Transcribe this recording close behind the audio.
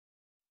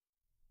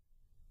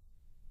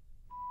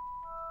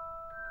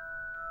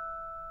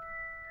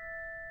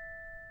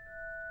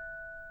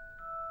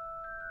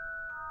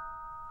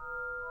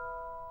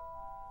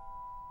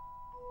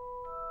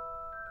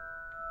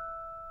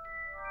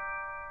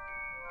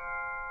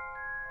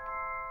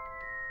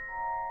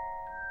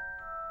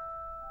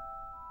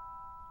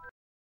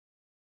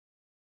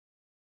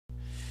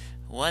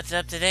What's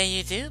up today,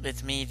 YouTube?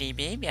 It's me,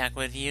 DB, back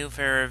with you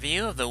for a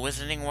review of the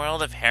Wizarding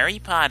World of Harry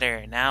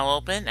Potter, now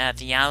open at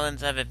the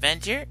Islands of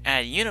Adventure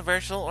at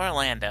Universal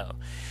Orlando.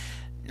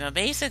 Now,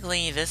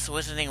 basically, this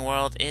Wizarding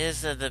World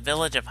is the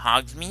village of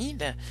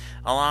Hogsmeade,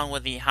 along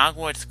with the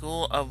Hogwarts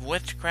School of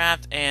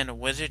Witchcraft and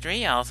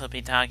Wizardry. I'll also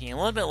be talking a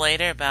little bit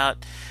later about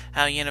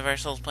how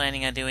Universal's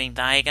planning on doing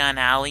Diagon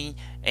Alley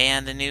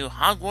and the new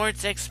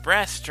Hogwarts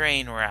Express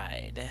train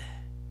ride.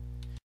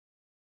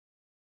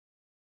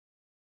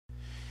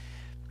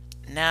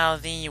 Now,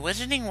 the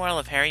Wizarding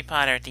World of Harry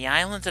Potter at the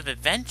Islands of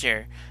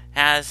Adventure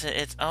has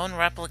its own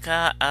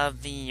replica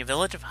of the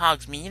Village of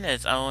Hogsmeade,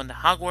 its own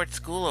Hogwarts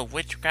School of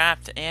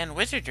Witchcraft and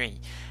Wizardry.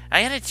 I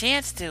had a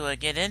chance to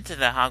get into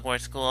the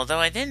Hogwarts School, although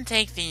I didn't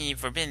take the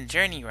Forbidden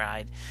Journey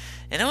ride,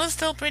 and it was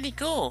still pretty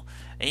cool.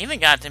 I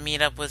even got to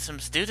meet up with some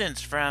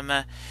students from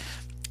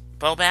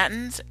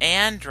Beauxbatons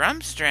and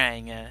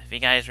Drumstrang, if you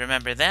guys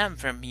remember them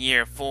from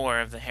year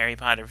 4 of the Harry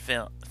Potter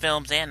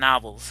films and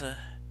novels.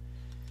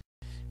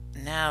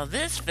 Now,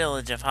 this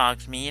village of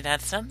Hogsmeade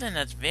had something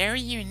that's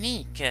very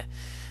unique.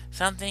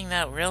 Something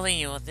that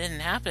really didn't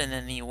happen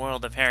in the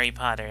world of Harry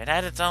Potter. It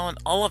had its own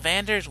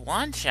Ollivander's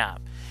wand shop.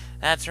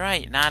 That's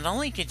right, not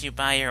only could you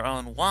buy your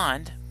own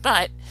wand,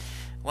 but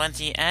once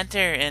you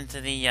enter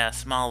into the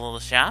small little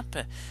shop,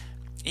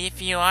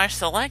 if you are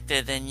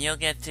selected, then you'll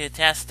get to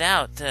test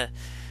out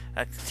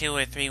 2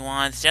 or 3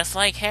 wands just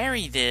like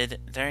Harry did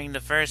during the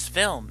first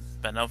film.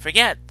 But don't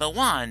forget, the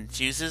wand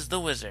chooses the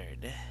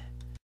wizard.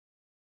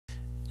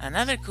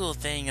 Another cool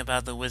thing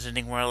about the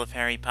Wizarding World of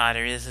Harry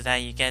Potter is that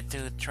you get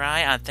to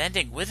try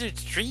authentic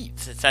wizard's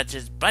treats, such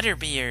as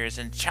butterbeers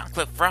and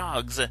chocolate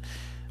frogs.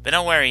 But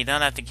don't worry, you don't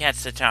have to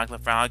catch the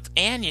chocolate frogs,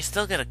 and you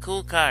still get a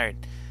cool card.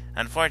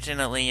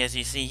 Unfortunately, as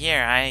you see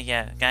here, I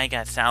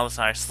got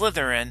Salazar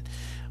Slytherin,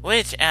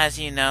 which, as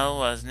you know,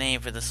 was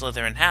named for the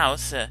Slytherin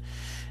house,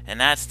 and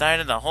that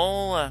started the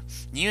whole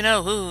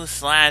you-know-who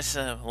 /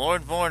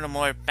 Lord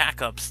Voldemort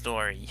backup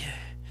story.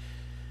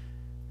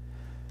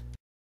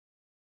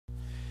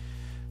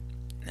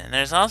 And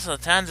there's also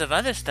tons of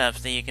other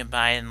stuff that you can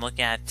buy and look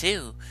at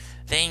too.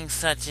 Things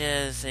such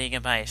as you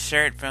can buy a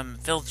shirt from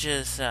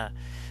Filch's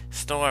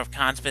store of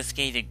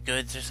confiscated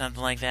goods or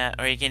something like that.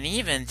 Or you can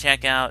even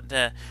check out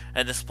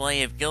a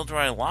display of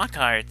Gilderoy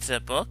Lockhart's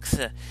books.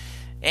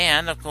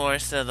 And, of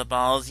course, the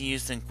balls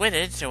used in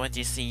Quidditch are what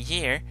you see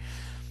here.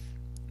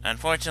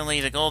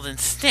 Unfortunately, the Golden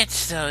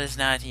Snitch, though, is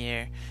not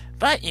here.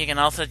 But you can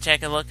also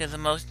check a look at the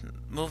most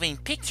moving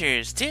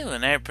pictures too,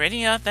 and they're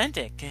pretty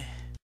authentic.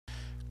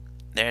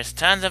 There's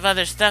tons of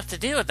other stuff to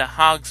do at the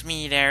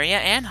Hogsmeade area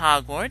and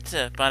Hogwarts,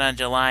 but on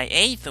July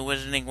 8th, the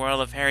Wizarding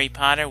World of Harry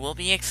Potter will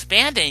be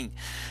expanding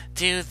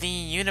to the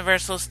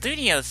Universal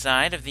Studios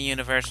side of the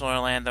Universal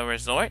Orlando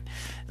Resort.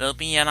 There'll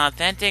be an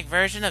authentic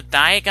version of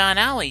Diagon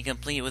Alley,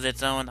 complete with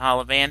its own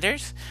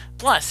Ollivanders,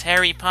 plus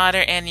Harry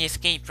Potter and the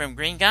Escape from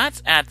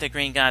Gringotts at the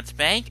Gringotts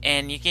Bank,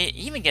 and you can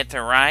even get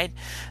to ride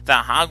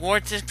the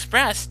Hogwarts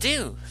Express,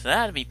 too, so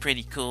that'll be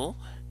pretty cool.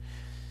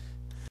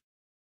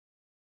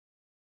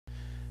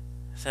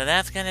 So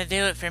that's going to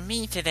do it for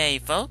me today,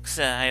 folks.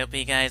 I hope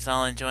you guys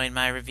all enjoyed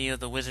my review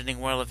of the Wizarding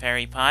World of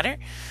Harry Potter.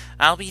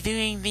 I'll be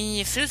doing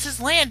the Seuss's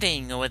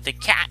Landing with the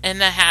Cat in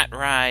the Hat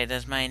ride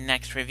as my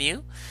next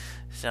review.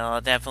 So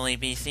I'll definitely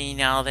be seeing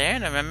y'all there.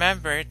 And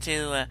remember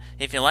to,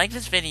 if you like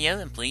this video,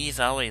 then please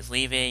always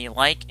leave a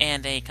like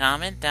and a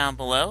comment down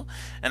below.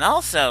 And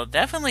also,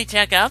 definitely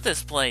check out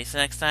this place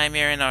next time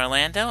you're in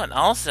Orlando. And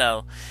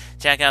also,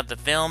 check out the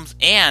films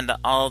and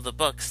all the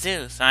books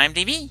too. So I'm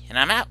DB, and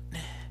I'm out.